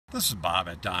This is Bob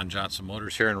at Don Johnson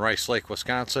Motors here in Rice Lake,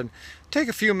 Wisconsin. Take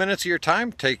a few minutes of your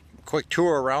time, take a quick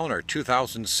tour around our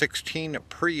 2016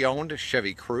 pre-owned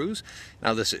Chevy Cruze.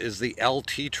 Now this is the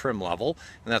LT trim level,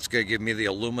 and that's going to give me the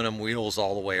aluminum wheels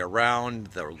all the way around,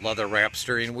 the leather wrap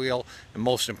steering wheel, and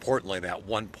most importantly that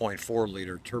 1.4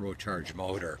 liter turbocharged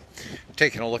motor.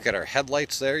 Taking a look at our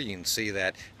headlights there, you can see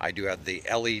that I do have the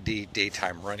LED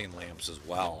daytime running lamps as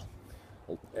well.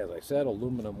 As I said,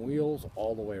 aluminum wheels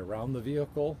all the way around the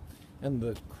vehicle, and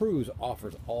the Cruze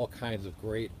offers all kinds of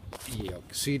great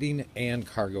seating and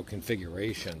cargo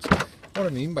configurations. What I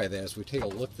mean by that is we take a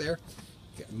look there.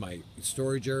 My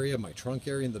storage area, my trunk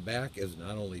area in the back is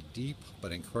not only deep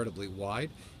but incredibly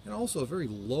wide, and also a very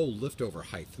low liftover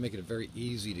height, making it very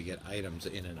easy to get items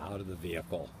in and out of the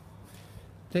vehicle.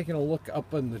 Taking a look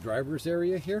up in the driver's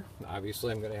area here,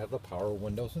 obviously I'm going to have the power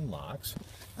windows and locks,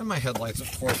 and my headlights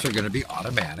of course are going to be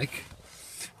automatic.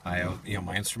 I have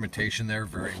my instrumentation there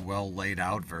very well laid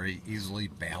out, very easily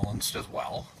balanced as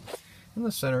well. In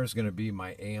the center is going to be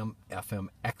my AM, FM,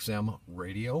 XM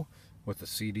radio with the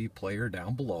CD player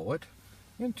down below it,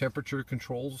 and temperature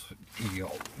controls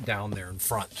down there in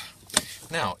front.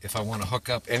 Now, if I want to hook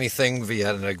up anything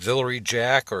via an auxiliary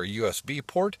jack or a USB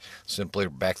port, simply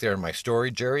back there in my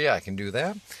storage area, I can do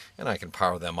that, and I can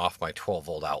power them off my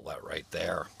 12-volt outlet right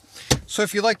there. So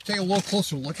if you'd like to take a little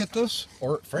closer look at this,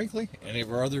 or frankly, any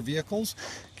of our other vehicles,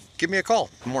 give me a call.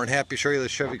 I'm more than happy to show you the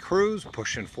Chevy Cruze,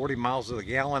 pushing 40 miles to the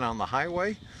gallon on the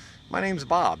highway. My name's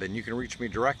Bob, and you can reach me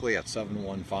directly at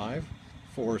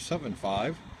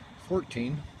 715-475-1415.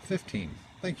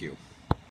 Thank you.